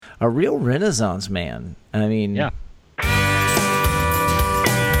a real Renaissance man. I mean, Yeah.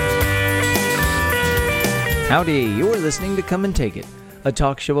 Howdy, you're listening to Come and Take It, a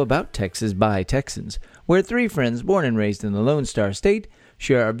talk show about Texas by Texans, where three friends born and raised in the Lone Star State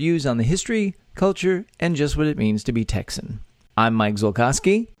share our views on the history, culture, and just what it means to be Texan. I'm Mike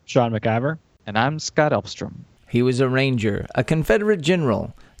Zolkowski. Sean McIver. And I'm Scott Elfstrom. He was a Ranger, a Confederate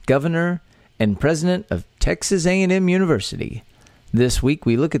general, governor, and president of Texas A&M University. This week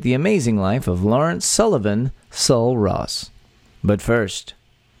we look at the amazing life of Lawrence Sullivan, Sul Ross. But first,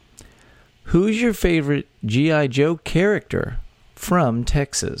 who's your favorite G.I. Joe character from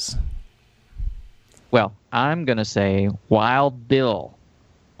Texas? Well, I'm going to say Wild Bill.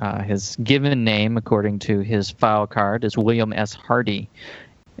 His given name, according to his file card, is William S. Hardy.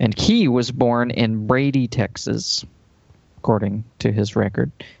 And he was born in Brady, Texas, according to his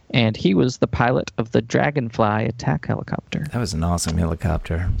record. And he was the pilot of the Dragonfly attack helicopter. That was an awesome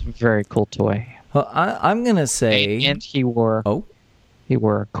helicopter. It's a very cool toy. Well, I'm going to say... And he wore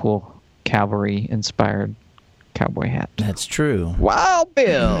a cool cavalry-inspired cowboy hat. That's true. Wild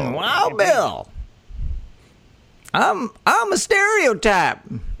Bill! Wild Bill! I'm a stereotype.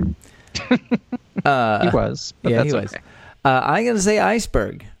 He was. But yeah, that's he was. okay. I'm going to say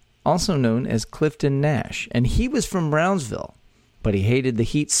Iceberg, also known as Clifton Nash. And he was from Brownsville, but he hated the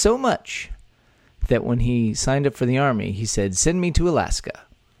heat so much that when he signed up for the Army, he said, "Send me to Alaska."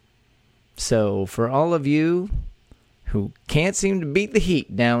 So for all of you who can't seem to beat the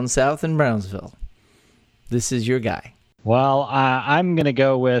heat down south in Brownsville, this is your guy. Well, I'm going to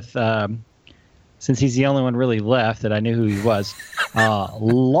go with, since he's the only one really left that I knew who he was,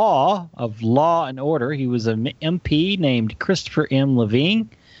 Law and Order. He was an MP named Christopher M. Levine,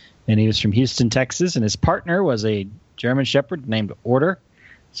 and he was from Houston, Texas, and his partner was a German Shepherd named Order.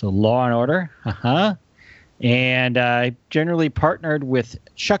 So Law and Order. And I generally partnered with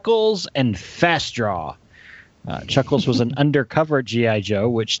Chuckles and Fast Draw. Chuckles was an undercover G.I. Joe,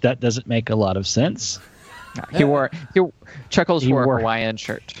 which that doesn't make a lot of sense. Chuckles wore a Hawaiian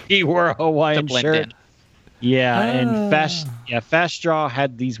shirt. He wore a Hawaiian to blend shirt. in. Yeah, and Fast Draw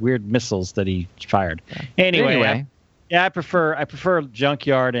had these weird missiles that he fired. Anyway. I prefer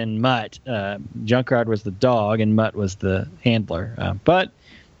Junkyard and Mutt. Junkyard was the dog, and Mutt was the handler. But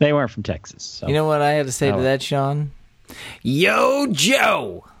they weren't from Texas. So. You know what I had to say to that, Sean? Yo,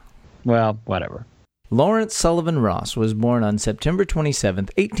 Joe! Well, whatever. Lawrence Sullivan Ross was born on September 27,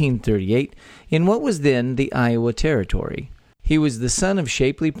 1838, in what was then the Iowa Territory. He was the son of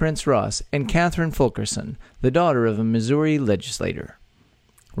Shapely Prince Ross and Catherine Fulkerson, the daughter of a Missouri legislator.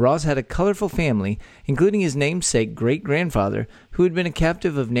 Ross had a colorful family, including his namesake great-grandfather, who had been a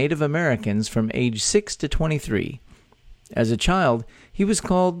captive of Native Americans from age 6 to 23. As a child, he was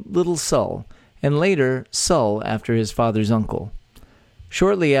called Little Sul, and later Sul after his father's uncle.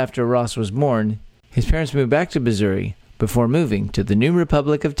 Shortly after Ross was born, his parents moved back to Missouri before moving to the new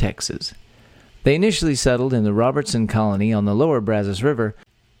Republic of Texas. They initially settled in the Robertson Colony on the lower Brazos River,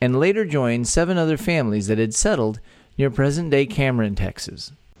 and later joined 7 other families that had settled near present-day Cameron,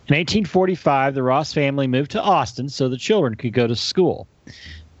 Texas. In 1845, the Ross family moved to Austin so the children could go to school.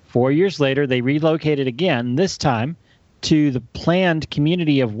 4 years later, they relocated again, this time to the planned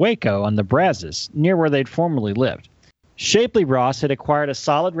community of Waco on the Brazos, near where they'd formerly lived. Shapely Ross had acquired a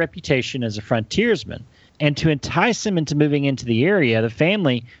solid reputation as a frontiersman, and to entice him into moving into the area, the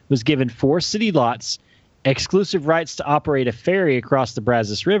family was given 4 city lots, exclusive rights to operate a ferry across the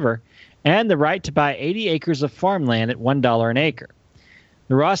Brazos River, and the right to buy 80 acres of farmland at $1 an acre.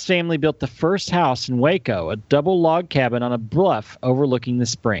 The Ross family built the first house in Waco, a double log cabin on a bluff overlooking the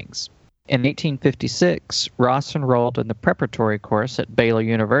springs. In 1856, Ross enrolled in the preparatory course at Baylor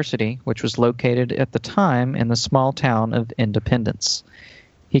University, which was located at the time in the small town of Independence.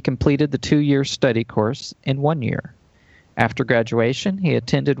 He completed the 2-year study course in 1 year. After graduation, he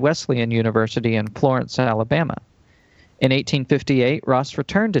attended Wesleyan University in Florence, Alabama. In 1858, Ross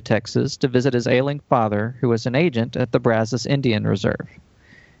returned to Texas to visit his ailing father, who was an agent at the Brazos Indian Reserve.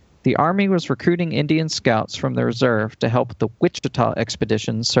 The Army was recruiting Indian scouts from the reserve to help the Wichita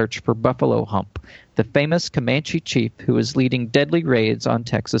expedition search for Buffalo Hump, the famous Comanche chief who was leading deadly raids on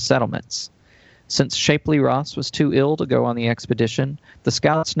Texas settlements. Since Shapely Ross was too ill to go on the expedition, the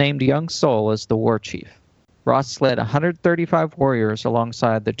scouts named young Sul as the war chief. Ross led 135 warriors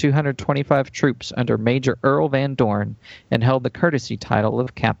alongside the 225 troops under Major Earl Van Dorn and held the courtesy title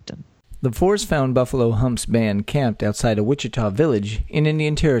of captain. The force found Buffalo Hump's band camped outside a Wichita village in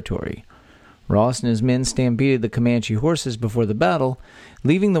Indian Territory. Ross and his men stampeded the Comanche horses before the battle,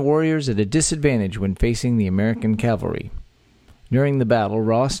 leaving the warriors at a disadvantage when facing the American cavalry. During the battle,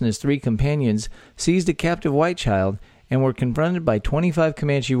 Ross and his 3 companions seized a captive white child and were confronted by 25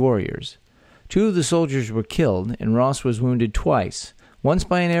 Comanche warriors. 2 of the soldiers were killed, and Ross was wounded twice, once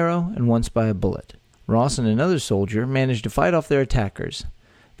by an arrow and once by a bullet. Ross and another soldier managed to fight off their attackers.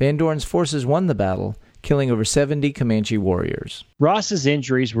 Van Dorn's forces won the battle, killing over 70 Comanche warriors. Ross's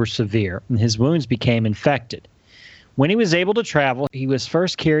injuries were severe, and his wounds became infected. When he was able to travel, he was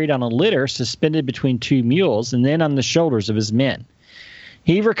first carried on a litter suspended between 2 mules and then on the shoulders of his men.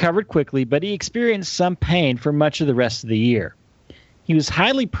 He recovered quickly, but he experienced some pain for much of the rest of the year. He was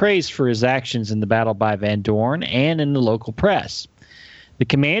highly praised for his actions in the battle by Van Dorn and in the local press. The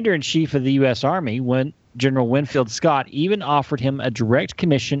commander-in-chief of the U.S. Army, General Winfield Scott, even offered him a direct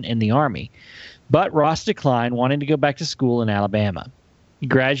commission in the Army, but Ross declined, wanting to go back to school in Alabama. He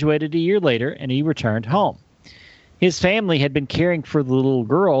graduated a year later, and he returned home. His family had been caring for the little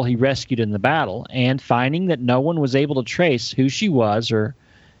girl he rescued in the battle, and finding that no one was able to trace who she was or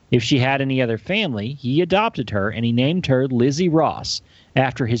if she had any other family, he adopted her, and he named her Lizzie Ross,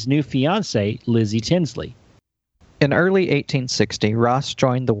 after his new fiancée, Lizzie Tinsley. In early 1860, Ross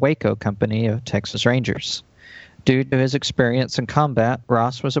joined the Waco Company of Texas Rangers. Due to his experience in combat,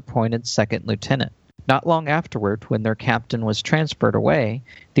 Ross was appointed second lieutenant. Not long afterward, when their captain was transferred away,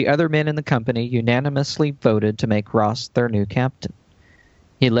 the other men in the company unanimously voted to make Ross their new captain.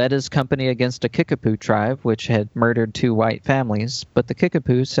 He led his company against a Kickapoo tribe which had murdered 2 white families, but the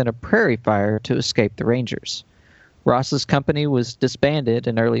Kickapoo sent a prairie fire to escape the Rangers. Ross's company was disbanded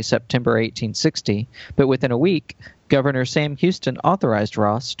in early September 1860, but within a week, Governor Sam Houston authorized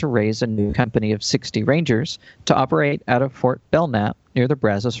Ross to raise a new company of 60 Rangers to operate out of Fort Belknap near the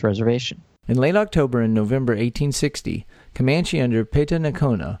Brazos Reservation. In late October and November 1860, Comanche under Peta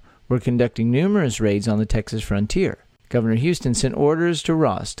Nocona were conducting numerous raids on the Texas frontier. Governor Houston sent orders to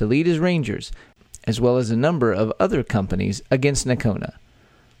Ross to lead his Rangers, as well as a number of other companies, against Nocona.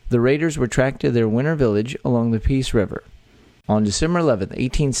 The raiders were tracked to their winter village along the Peace River. On December 11,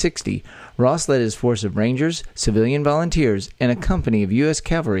 1860, Ross led his force of Rangers, civilian volunteers, and a company of U.S.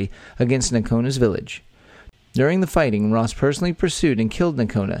 cavalry against Nocona's village. During the fighting, Ross personally pursued and killed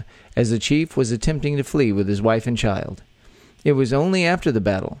Nocona, as the chief was attempting to flee with his wife and child. It was only after the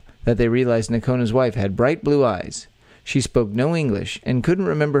battle that they realized Nocona's wife had bright blue eyes. She spoke no English and couldn't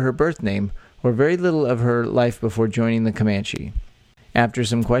remember her birth name or very little of her life before joining the Comanche. After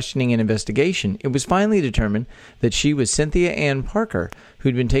some questioning and investigation, it was finally determined that she was Cynthia Ann Parker,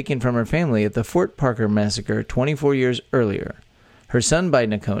 who'd been taken from her family at the Fort Parker massacre 24 years earlier. Her son by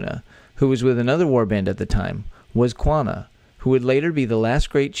Nocona, who was with another warband at the time, was Quanah, who would later be the last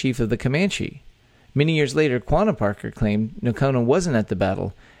great chief of the Comanche. Many years later, Quanah Parker claimed Nocona wasn't at the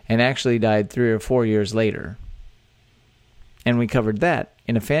battle and actually died 3 or 4 years later. And we covered that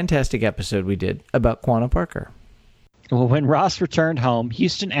in a fantastic episode we did about Quanah Parker. Well, when Ross returned home,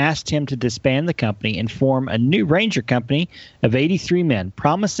 Houston asked him to disband the company and form a new Ranger company of 83 men,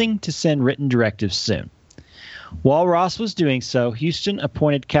 promising to send written directives soon. While Ross was doing so, Houston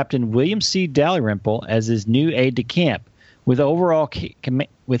appointed Captain William C. Dalrymple as his new aide-de-camp, with overall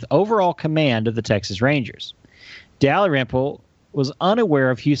command of the Texas Rangers. Dalrymple was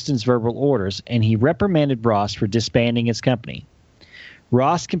unaware of Houston's verbal orders, and he reprimanded Ross for disbanding his company.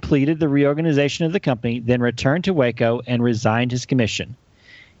 Ross completed the reorganization of the company, then returned to Waco and resigned his commission.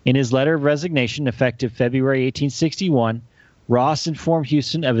 In his letter of resignation, effective February 1861, Ross informed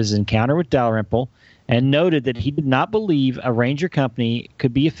Houston of his encounter with Dalrymple and noted that he did not believe a Ranger company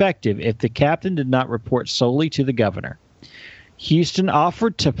could be effective if the captain did not report solely to the governor. Houston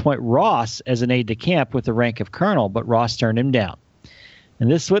offered to appoint Ross as an aide-de-camp with the rank of colonel, but Ross turned him down.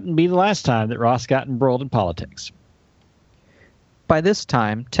 And this wouldn't be the last time that Ross got embroiled in politics. By this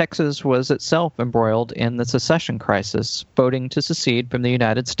time, Texas was itself embroiled in the secession crisis, voting to secede from the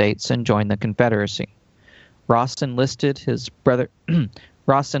United States and join the Confederacy. Ross enlisted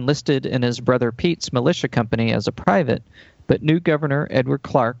in his brother Pete's militia company as a private, but new Governor Edward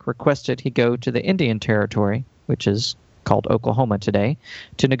Clark requested he go to the Indian Territory, which is called Oklahoma today,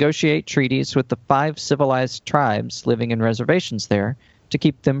 to negotiate treaties with the 5 civilized tribes living in reservations there to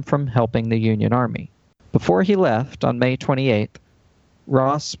keep them from helping the Union Army. Before he left on May 28th,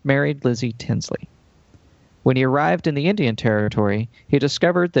 Ross married Lizzie Tinsley. When he arrived in the Indian Territory, he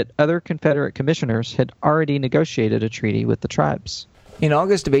discovered that other Confederate commissioners had already negotiated a treaty with the tribes. In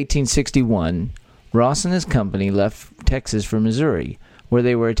August of 1861, Ross and his company left Texas for Missouri, where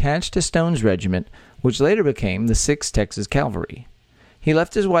they were attached to Stone's regiment, which later became the 6th Texas Cavalry. He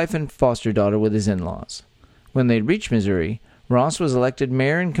left his wife and foster daughter with his in-laws. When they reached Missouri, Ross was elected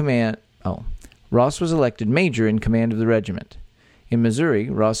major in command of the regiment. In Missouri,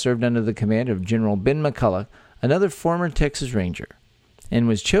 Ross served under the command of General Ben McCulloch, another former Texas Ranger, and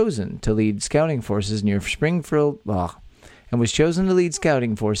was chosen to lead scouting forces near Springfield, and was chosen to lead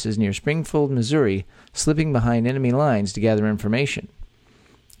scouting forces near Springfield, Missouri, slipping behind enemy lines to gather information.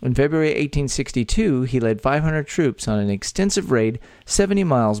 In February 1862, he led 500 troops on an extensive raid 70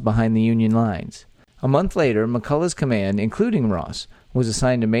 miles behind the Union lines. A month later, McCullough's command, including Ross, was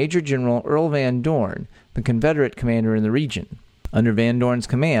assigned to Major General Earl Van Dorn, the Confederate commander in the region. Under Van Dorn's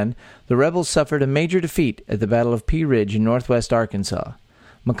command, the rebels suffered a major defeat at the Battle of Pea Ridge in northwest Arkansas.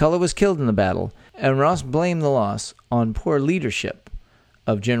 McCullough was killed in the battle, and Ross blamed the loss on poor leadership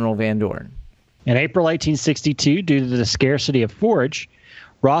of General Van Dorn. In April 1862, due to the scarcity of forage,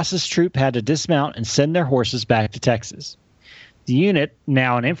 Ross's troop had to dismount and send their horses back to Texas. The unit,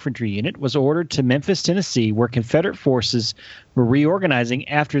 now an infantry unit, was ordered to Memphis, Tennessee, where Confederate forces were reorganizing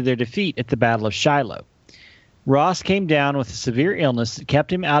after their defeat at the Battle of Shiloh. Ross came down with a severe illness that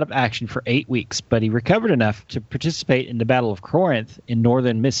kept him out of action for 8 weeks, but he recovered enough to participate in the Battle of Corinth in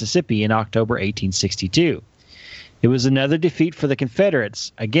northern Mississippi in October 1862. It was another defeat for the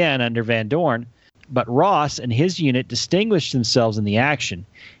Confederates, again under Van Dorn, but Ross and his unit distinguished themselves in the action,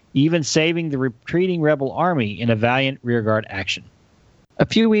 even saving the retreating rebel army in a valiant rearguard action. A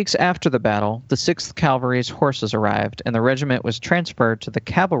few weeks after the battle, the 6th Cavalry's horses arrived, and the regiment was transferred to the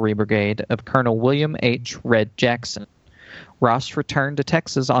Cavalry Brigade of Colonel William H. Red Jackson. Ross returned to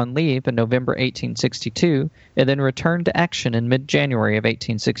Texas on leave in November 1862, and then returned to action in mid-January of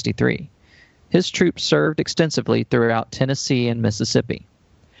 1863. His troops served extensively throughout Tennessee and Mississippi.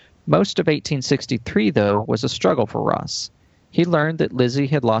 Most of 1863, though, was a struggle for Ross. He learned that Lizzie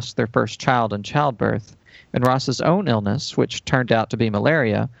had lost their first child in childbirth, and Ross's own illness, which turned out to be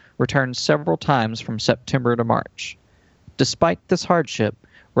malaria, returned several times from September to March. Despite this hardship,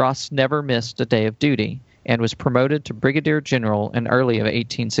 Ross never missed a day of duty and was promoted to brigadier general in early of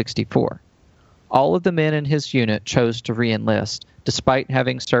 1864. All of the men in his unit chose to re-enlist, despite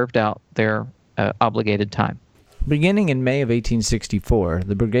having served out their obligated time. Beginning in May of 1864,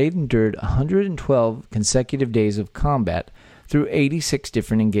 the brigade endured 112 consecutive days of combat through 86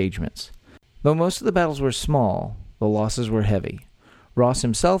 different engagements. Though most of the battles were small, the losses were heavy. Ross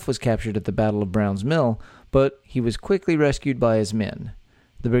himself was captured at the Battle of Brown's Mill, but he was quickly rescued by his men.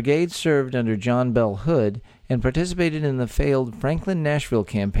 The brigade served under John Bell Hood and participated in the failed Franklin-Nashville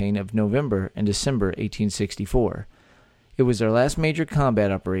campaign of November and December 1864. It was their last major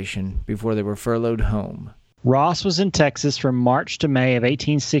combat operation before they were furloughed home. Ross was in Texas from March to May of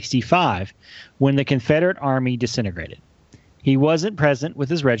 1865 when the Confederate Army disintegrated. He wasn't present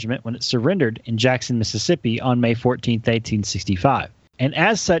with his regiment when it surrendered in Jackson, Mississippi on May 14, 1865, and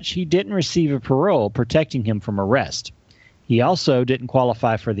as such he didn't receive a parole protecting him from arrest. He also didn't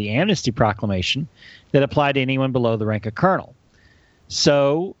qualify for the amnesty proclamation that applied to anyone below the rank of colonel.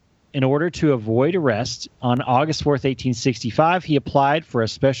 So, in order to avoid arrest, on August 4, 1865, he applied for a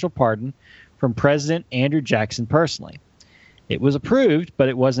special pardon from President Andrew Jackson personally. It was approved, but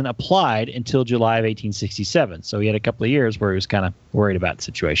it wasn't applied until July of 1867, so he had a couple of years where he was kind of worried about the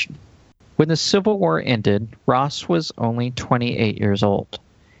situation. When the Civil War ended, Ross was only 28 years old.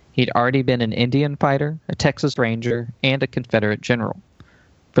 He'd already been an Indian fighter, a Texas Ranger, and a Confederate general.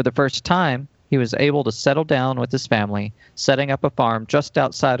 For the first time, he was able to settle down with his family, setting up a farm just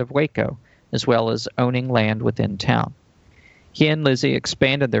outside of Waco, as well as owning land within town. He and Lizzie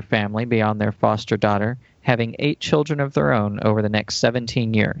expanded their family beyond their foster daughter, having 8 children of their own over the next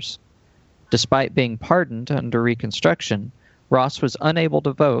 17 years. Despite being pardoned under Reconstruction, Ross was unable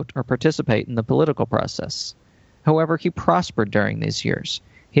to vote or participate in the political process. However, he prospered during these years.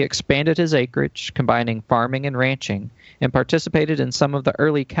 He expanded his acreage, combining farming and ranching, and participated in some of the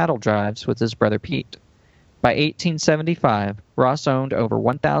early cattle drives with his brother Pete. By 1875, Ross owned over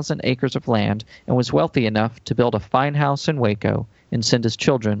 1,000 acres of land and was wealthy enough to build a fine house in Waco and send his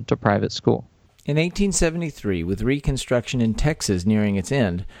children to private school. In 1873, with Reconstruction in Texas nearing its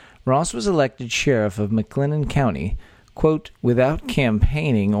end, Ross was elected sheriff of McLennan County, quote, without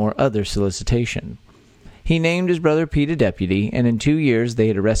campaigning or other solicitation. He named his brother Pete a deputy, and in 2 years they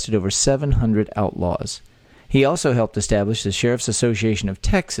had arrested over 700 outlaws. He also helped establish the Sheriff's Association of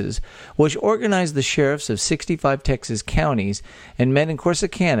Texas, which organized the sheriffs of 65 Texas counties and met in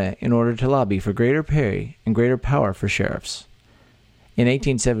Corsicana in order to lobby for greater pay and greater power for sheriffs. In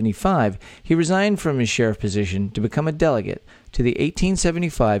 1875, he resigned from his sheriff position to become a delegate to the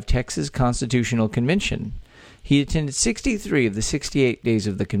 1875 Texas Constitutional Convention. He attended 63 of the 68 days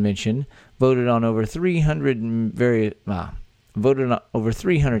of the convention, voted on over 300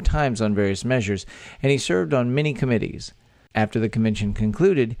 times on various measures, and he served on many committees. After the convention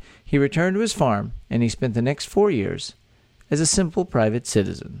concluded, he returned to his farm, and he spent the next 4 years as a simple private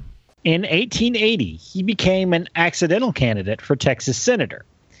citizen. In 1880, he became an accidental candidate for Texas senator.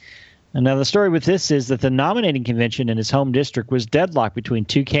 And now the story with this is that the nominating convention in his home district was deadlocked between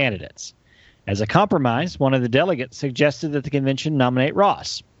two candidates. As a compromise, one of the delegates suggested that the convention nominate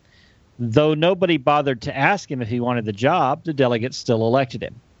Ross. Though nobody bothered to ask him if he wanted the job, the delegates still elected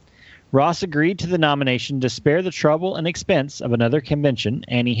him. Ross agreed to the nomination to spare the trouble and expense of another convention,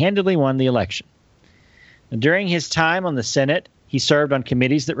 and he handily won the election. And during his time on the Senate, he served on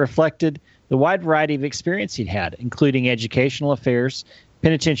committees that reflected the wide variety of experience he'd had, including educational affairs,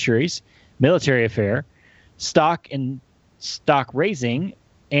 penitentiaries, military affairs, stock raising,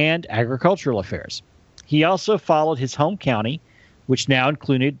 and agricultural affairs. He also followed his home county, which now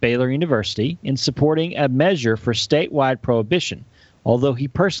included Baylor University, in supporting a measure for statewide prohibition, although he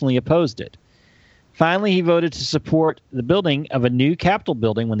personally opposed it. Finally, he voted to support the building of a new Capitol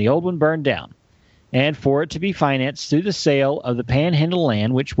building when the old one burned down, and for it to be financed through the sale of the Panhandle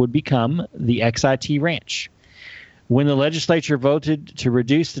land, which would become the XIT Ranch. When the legislature voted to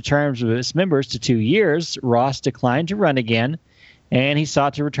reduce the terms of its members to 2 years, Ross declined to run again, and he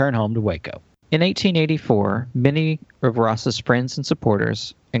sought to return home to Waco. In 1884, many of Ross's friends and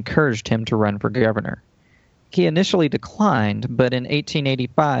supporters encouraged him to run for governor. He initially declined, but in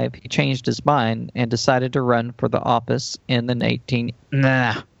 1885 he changed his mind and decided to run for the office in the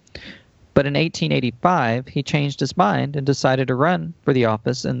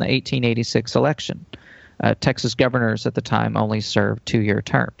 1886 election. Texas governors at the time only served 2-year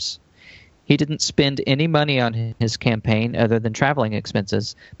terms. He didn't spend any money on his campaign other than traveling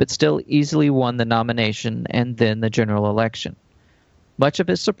expenses, but still easily won the nomination and then the general election. Much of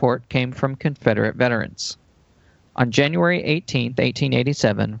his support came from Confederate veterans. On January 18,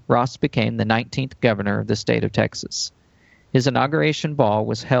 1887, Ross became the 19th governor of the state of Texas. His inauguration ball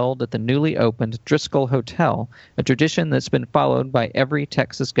was held at the newly opened Driscoll Hotel, a tradition that's been followed by every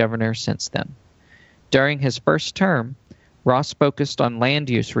Texas governor since then. During his first term, Ross focused on land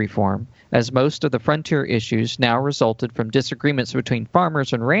use reform, as most of the frontier issues now resulted from disagreements between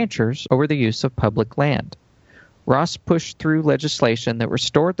farmers and ranchers over the use of public land. Ross pushed through legislation that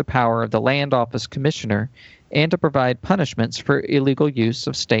restored the power of the Land Office Commissioner and to provide punishments for illegal use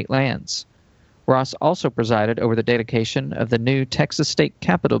of state lands. Ross also presided over the dedication of the new Texas State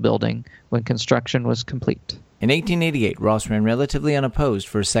Capitol building when construction was complete. In 1888, Ross ran relatively unopposed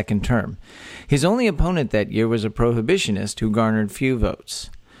for a second term. His only opponent that year was a prohibitionist who garnered few votes.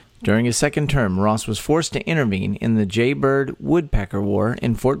 During his second term, Ross was forced to intervene in the Jay Bird Woodpecker War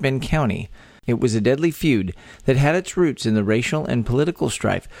in Fort Bend County. It was a deadly feud that had its roots in the racial and political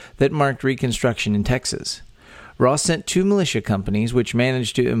strife that marked Reconstruction in Texas. Ross sent 2 militia companies, which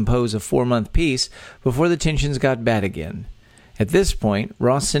managed to impose a 4-month peace before the tensions got bad again. At this point,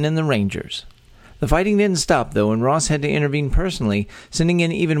 Ross sent in the Rangers. The fighting didn't stop, though, and Ross had to intervene personally, sending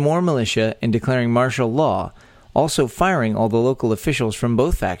in even more militia and declaring martial law, also firing all the local officials from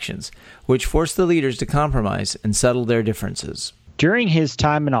both factions, which forced the leaders to compromise and settle their differences. During his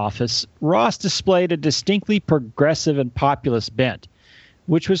time in office, Ross displayed a distinctly progressive and populist bent,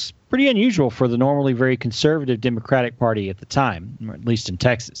 which was pretty unusual for the normally very conservative Democratic Party at the time, or at least in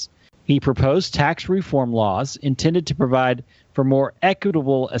Texas. He proposed tax reform laws intended to provide for more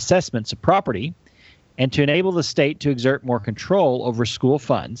equitable assessments of property and to enable the state to exert more control over school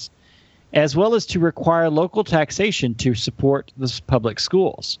funds, as well as to require local taxation to support the public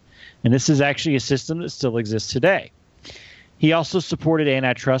schools. And this is actually a system that still exists today. He also supported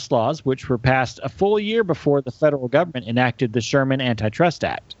antitrust laws, which were passed a full year before the federal government enacted the Sherman Antitrust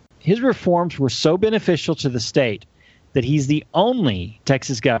Act. His reforms were so beneficial to the state that he's the only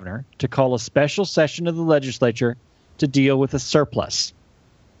Texas governor to call a special session of the legislature to deal with a surplus.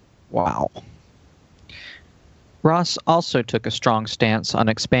 Wow. Ross also took a strong stance on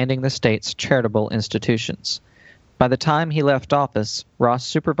expanding the state's charitable institutions. By the time he left office, Ross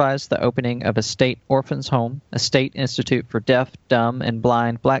supervised the opening of a state orphans home, a state institute for deaf, dumb, and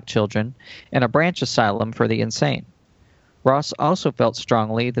blind black children, and a branch asylum for the insane. Ross also felt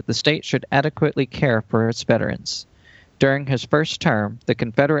strongly that the state should adequately care for its veterans. During his first term, the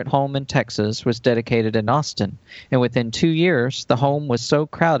Confederate home in Texas was dedicated in Austin, and within 2 years, the home was so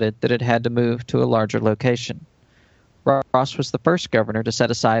crowded that it had to move to a larger location. Ross was the first governor to set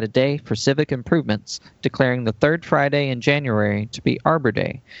aside a day for civic improvements, declaring the third Friday in January to be Arbor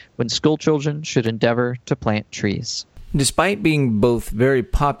Day, when school children should endeavor to plant trees. Despite being both very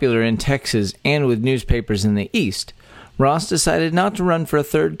popular in Texas and with newspapers in the East, Ross decided not to run for a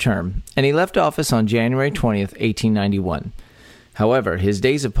third term, and he left office on January 20th, 1891. However, his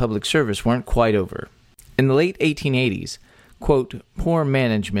days of public service weren't quite over. In the late 1880s, quote, poor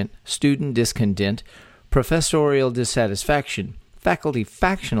management, student discontent, professorial dissatisfaction, faculty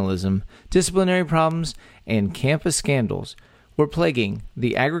factionalism, disciplinary problems, and campus scandals were plaguing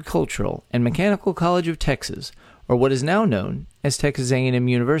the Agricultural and Mechanical College of Texas, or what is now known as Texas A&M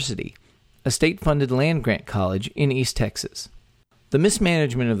University, a state-funded land-grant college in East Texas. The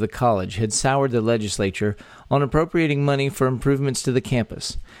mismanagement of the college had soured the legislature on appropriating money for improvements to the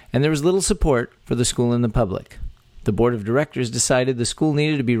campus, and there was little support for the school in the public. The board of directors decided the school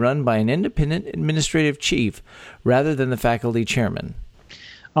needed to be run by an independent administrative chief rather than the faculty chairman.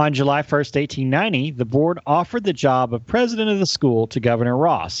 On July 1st, 1890, the board offered the job of president of the school to Governor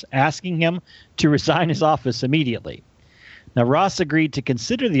Ross, asking him to resign his office immediately. Now, Ross agreed to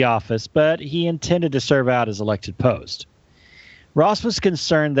consider the office, but he intended to serve out his elected post. Ross was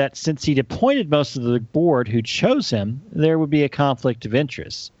concerned that since he'd appointed most of the board who chose him, there would be a conflict of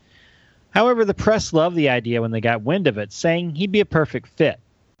interest. However, the press loved the idea when they got wind of it, saying he'd be a perfect fit.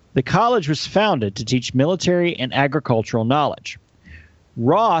 The college was founded to teach military and agricultural knowledge.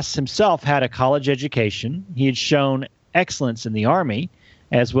 Ross himself had a college education. He had shown excellence in the Army,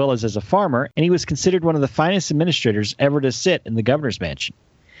 as well as a farmer, and he was considered one of the finest administrators ever to sit in the governor's mansion.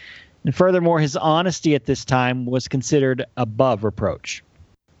 And furthermore, his honesty at this time was considered above reproach.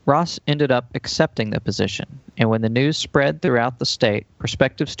 Ross ended up accepting the position, and when the news spread throughout the state,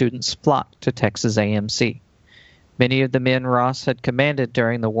 prospective students flocked to Texas A&M. Many of the men Ross had commanded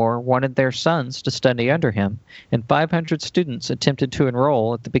during the war wanted their sons to study under him, and 500 students attempted to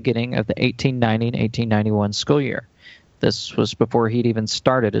enroll at the beginning of the 1890 and 1891 school year. This was before he'd even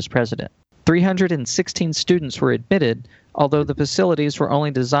started as president. 316 students were admitted, although the facilities were only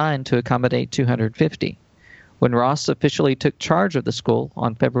designed to accommodate 250. When Ross officially took charge of the school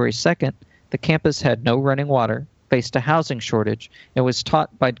on February 2nd, the campus had no running water, faced a housing shortage, and was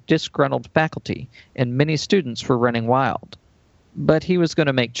taught by disgruntled faculty, and many students were running wild. But he was going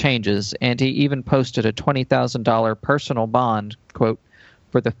to make changes, and he even posted a $20,000 personal bond, quote,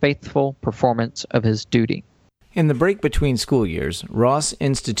 for the faithful performance of his duty. In the break between school years, Ross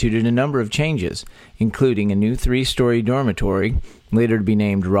instituted a number of changes, including a new 3-story dormitory, later to be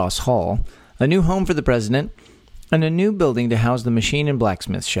named Ross Hall, a new home for the president, and a new building to house the machine and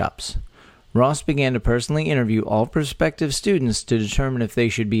blacksmith shops. Ross began to personally interview all prospective students to determine if they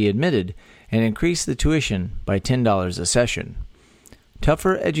should be admitted, and increased the tuition by $10 a session.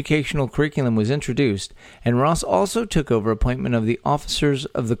 Tougher educational curriculum was introduced, and Ross also took over appointment of the officers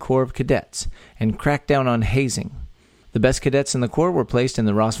of the Corps of Cadets and cracked down on hazing. The best cadets in the Corps were placed in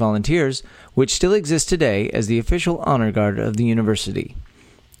the Ross Volunteers, which still exist today as the official honor guard of the university.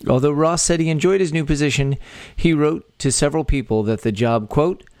 Although Ross said he enjoyed his new position, he wrote to several people that the job,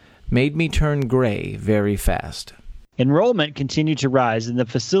 quote, made me turn gray very fast. Enrollment continued to rise and the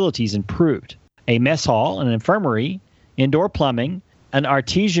facilities improved. A mess hall, an infirmary, indoor plumbing, an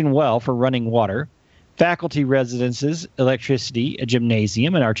artesian well for running water, faculty residences, electricity, a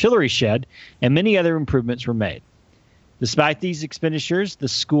gymnasium, an artillery shed, and many other improvements were made. Despite these expenditures, the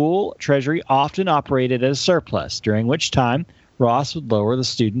school treasury often operated at a surplus, during which time Ross would lower the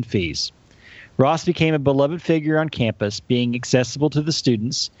student fees. Ross became a beloved figure on campus, being accessible to the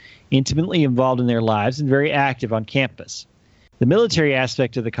students, intimately involved in their lives, and very active on campus. The military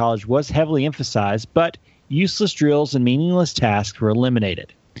aspect of the college was heavily emphasized, but useless drills and meaningless tasks were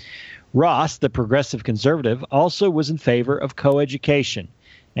eliminated. Ross, the progressive conservative, also was in favor of coeducation,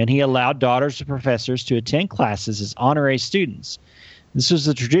 and he allowed daughters of professors to attend classes as honorary students. This was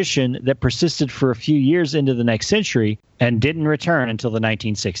a tradition that persisted for a few years into the next century and didn't return until the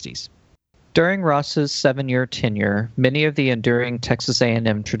 1960s. During Ross's 7-year tenure, many of the enduring Texas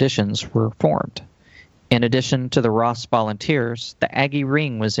A&M traditions were formed. In addition to the Ross Volunteers, the Aggie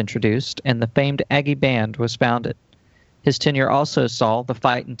Ring was introduced, and the famed Aggie Band was founded. His tenure also saw the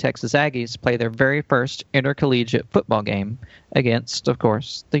Fightin' Texas Aggies play their very first intercollegiate football game against, of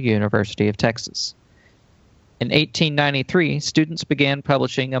course, the University of Texas. In 1893, students began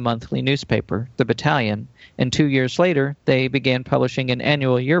publishing a monthly newspaper, The Battalion, and 2 years later, they began publishing an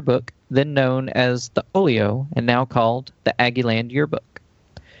annual yearbook, then known as the Olio, and now called the Aggieland Yearbook.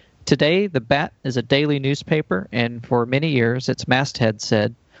 Today, the Bat is a daily newspaper, and for many years its masthead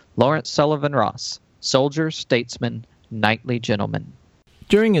said, Lawrence Sullivan Ross, soldier, statesman, knightly gentleman.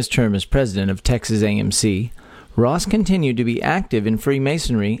 During his term as president of Texas A&M, Ross continued to be active in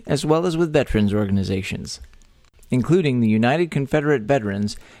Freemasonry as well as with veterans organizations, including the United Confederate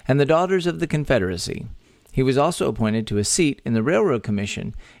Veterans and the Daughters of the Confederacy. He was also appointed to a seat in the Railroad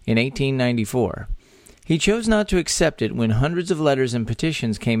Commission in 1894. He chose not to accept it when hundreds of letters and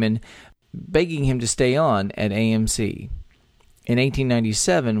petitions came in begging him to stay on at AMC. In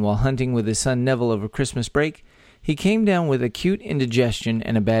 1897, while hunting with his son Neville over Christmas break, he came down with acute indigestion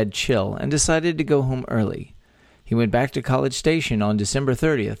and a bad chill and decided to go home early. He went back to College Station on December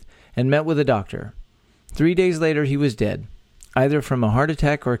 30th and met with a doctor. 3 days later, he was dead, either from a heart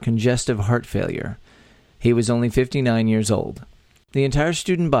attack or congestive heart failure. He was only 59 years old. The entire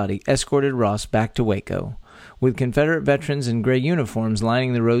student body escorted Ross back to Waco, with Confederate veterans in gray uniforms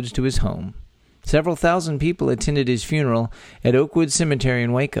lining the roads to his home. Several thousand people attended his funeral at Oakwood Cemetery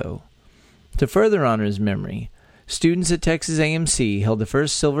in Waco. To further honor his memory, students at Texas A&M held the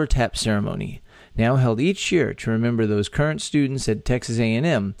first Silver Tap ceremony, now held each year to remember those current students at Texas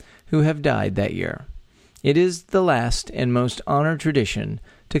A&M who have died that year. It is the last and most honored tradition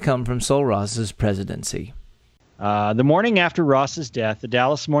to come from Sul Ross's presidency. The morning after Ross's death, the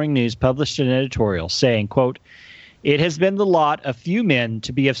Dallas Morning News published an editorial saying, quote, "It has been the lot of few men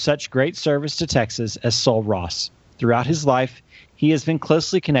to be of such great service to Texas as Sul Ross. Throughout his life, he has been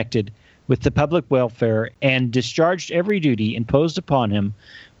closely connected with the public welfare and discharged every duty imposed upon him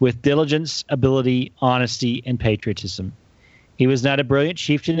with diligence, ability, honesty, and patriotism. He was not a brilliant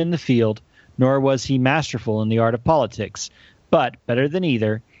chieftain in the field, nor was he masterful in the art of politics, but, better than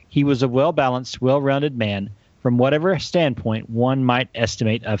either, he was a well-balanced, well-rounded man from whatever standpoint one might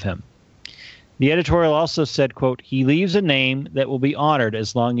estimate of him." The editorial also said, quote, "He leaves a name that will be honored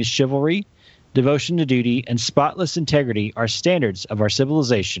as long as chivalry, devotion to duty, and spotless integrity are standards of our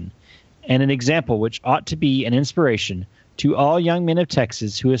civilization, and an example which ought to be an inspiration to all young men of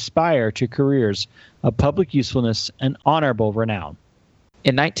Texas who aspire to careers of public usefulness and honorable renown."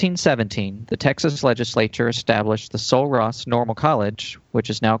 In 1917, the Texas legislature established the Sul Ross Normal College,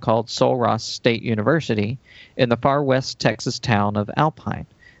 which is now called Sul Ross State University, in the far west Texas town of Alpine,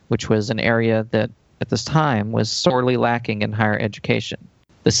 which was an area that at this time was sorely lacking in higher education.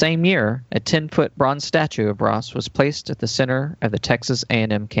 The same year, a 10-foot bronze statue of Ross was placed at the center of the Texas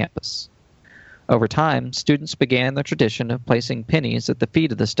A&M campus. Over time, students began the tradition of placing pennies at the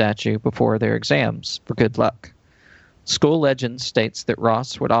feet of the statue before their exams for good luck. School legend states that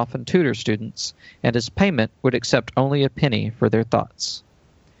Ross would often tutor students, and as payment would accept only a penny for their thoughts.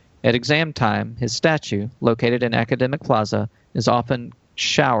 At exam time, his statue, located in Academic Plaza, is often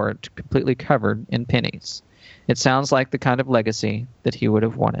showered, completely covered in pennies. It sounds like the kind of legacy that he would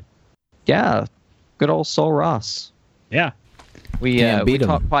have wanted. Yeah, good old Sul Ross. Yeah. We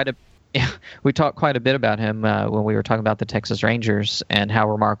talked quite a bit about him when we were talking about the Texas Rangers and how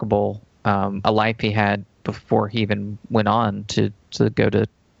remarkable a life he had before he even went on to go to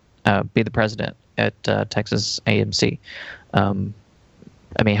be the president at Texas A&M.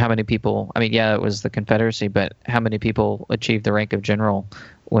 I mean, how many people? I mean, yeah, it was the Confederacy, but how many people achieve the rank of general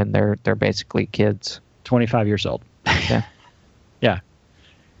when they're basically kids? 25 years old. Yeah. Yeah.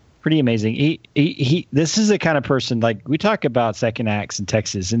 Pretty amazing. He this is the kind of person, like, we talk about second acts in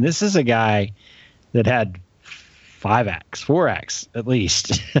Texas, and this is a guy that had 4 acts at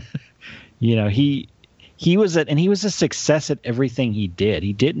least. You know, he was a success at everything he did.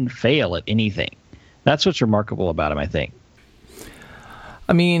 He didn't fail at anything. That's what's remarkable about him, I think.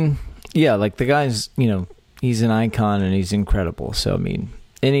 I mean, yeah, like the guy's, you know, he's an icon and he's incredible. So, I mean,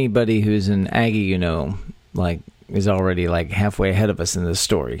 anybody who's an Aggie, you know, like, is already like halfway ahead of us in this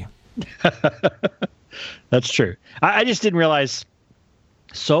story. That's true. I just didn't realize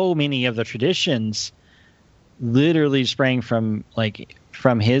so many of the traditions literally sprang from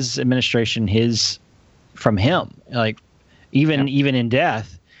his administration, from him. Like, even in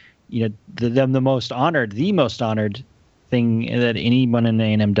death, you know, the most honored thing that anyone in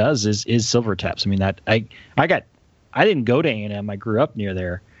A&M does is silver taps. I mean, that I didn't go to A&M. I grew up near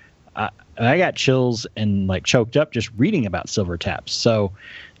there. I got chills and like choked up just reading about silver taps. So,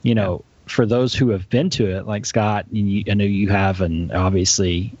 you know, for those who have been to it, like Scott, I know you have, and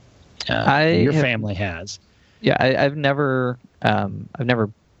obviously your family has. Yeah, I've never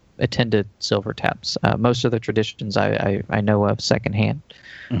attended silver taps. Most of the traditions I know of secondhand.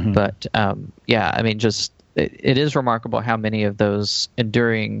 Mm-hmm. But yeah, I mean, just it is remarkable how many of those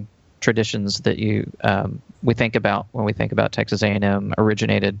enduring traditions that we think about when we think about Texas A&M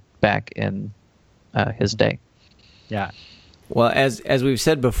originated back in his day. Yeah. Well, as we've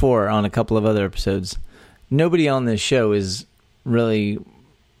said before on a couple of other episodes, nobody on this show is really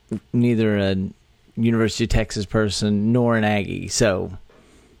neither a University of Texas person nor an Aggie. So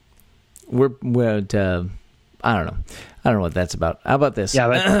we're I don't know what that's about. How about this? Yeah,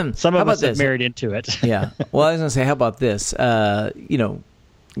 but some of us have married into it. Yeah. Well, I was going to say, how about this? You know,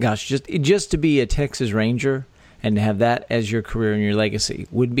 gosh, just to be a Texas Ranger and to have that as your career and your legacy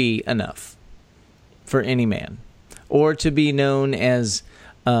would be enough for any man. Or to be known as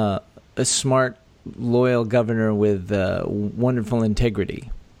a smart, loyal governor with wonderful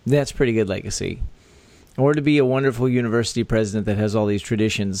integrity. That's pretty good legacy. Or to be a wonderful university president that has all these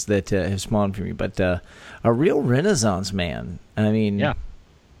traditions that have spawned from you. But a real Renaissance man. I mean... Yeah.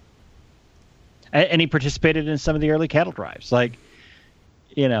 and he participated in some of the early cattle drives. Like,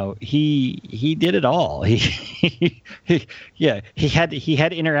 you know, he did it all. He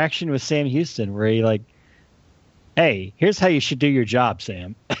had interaction with Sam Houston where he like, hey, here's how you should do your job,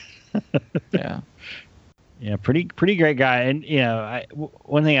 Sam. Yeah. Yeah, pretty great guy. And, you know,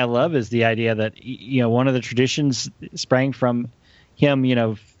 one thing I love is the idea that, you know, one of the traditions sprang from him, you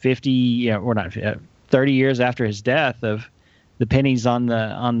know, 30 years after his death, of the pennies on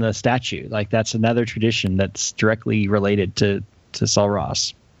the statue. Like, that's another tradition that's directly related to Sul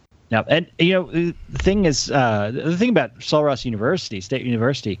Ross. Now, and, you know, the thing is, the thing about Sul Ross University, State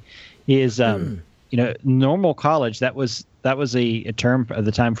University, is, you know, normal college, that was a term at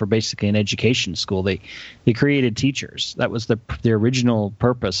the time for basically an education school. They created teachers. That was the original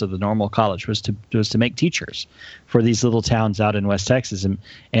purpose of the normal college, was to make teachers for these little towns out in West Texas.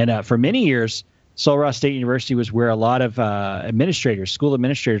 And for many years, Sul Ross State University was where a lot of school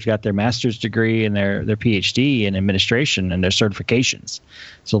administrators got their master's degree and their PhD in administration and their certifications.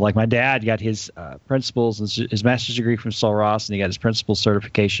 So, like, my dad got his principal's and his master's degree from Sul Ross, and he got his principal's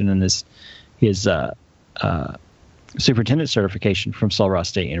certification and his superintendent certification from Sul Ross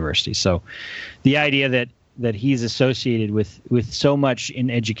State University. So the idea that he's associated with so much in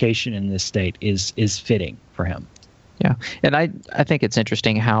education in this state is fitting for him. Yeah. And I think it's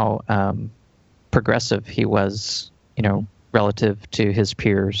interesting how progressive he was, you know, relative to his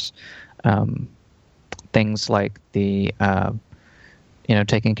peers. Things like the, you know,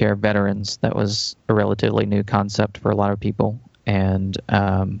 taking care of veterans, that was a relatively new concept for a lot of people. And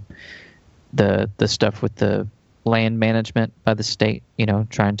the stuff with the land management by the state, you know,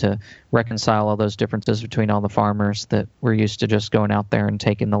 trying to reconcile all those differences between all the farmers that were used to just going out there and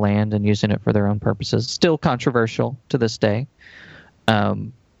taking the land and using it for their own purposes. Still controversial to this day.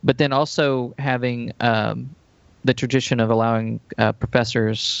 But then also having the tradition of allowing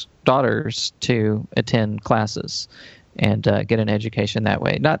professors' daughters to attend classes and get an education that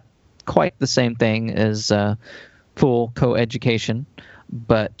way. Not quite the same thing as full co-education,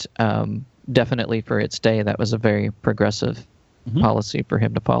 but definitely for its day, that was a very progressive policy for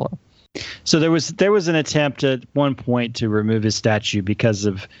him to follow. So there was an attempt at one point to remove his statue because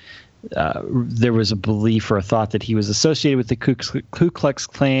of there was a belief or a thought that he was associated with the Ku Klux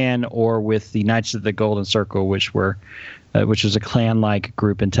Klan or with the Knights of the Golden Circle, which was a Klan-like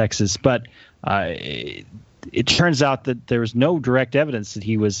group in Texas. But it turns out that there was no direct evidence that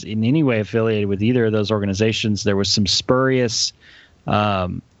he was in any way affiliated with either of those organizations. There was some spurious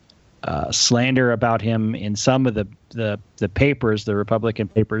slander about him in some of the papers, the Republican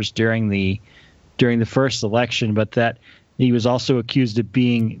papers during the first election, but that he was also accused of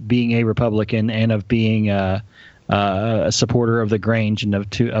being a Republican and of being a supporter of the Grange and of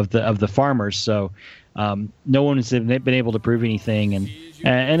the farmers. So no one has been able to prove anything, and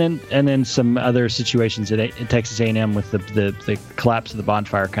then some other situations at Texas A&M with the collapse of the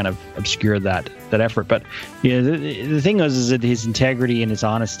bonfire kind of obscured that effort. But you know, the thing is that his integrity and his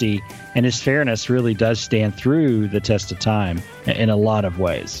honesty and his fairness really does stand through the test of time in a lot of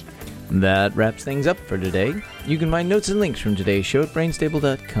ways. That wraps things up for today. You can find notes and links from today's show at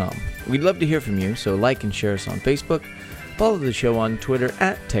brainstable.com. We'd love to hear from you, so like and share us on Facebook, follow the show on Twitter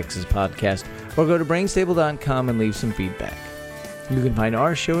at Texas Podcast, or go to brainstable.com and leave some feedback. You can find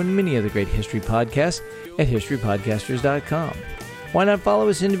our show and many other great history podcasts at historypodcasters.com. Why not follow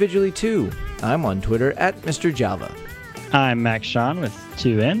us individually too? I'm on Twitter at Mr. Java. I'm Max Sean with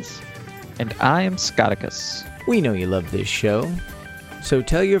 2 N's. And I am Scotticus. We know you love this show, so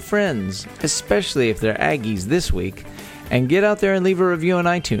tell your friends, especially if they're Aggies this week, and get out there and leave a review on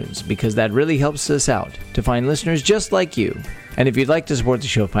iTunes, because that really helps us out to find listeners just like you. And if you'd like to support the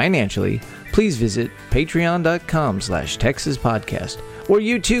show financially, please visit patreon.com/Texas Podcast, where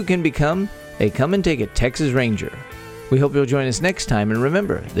you too can become a Come and Take It Texas Ranger. We hope you'll join us next time, and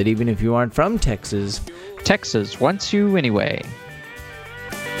remember that even if you aren't from Texas, Texas wants you anyway.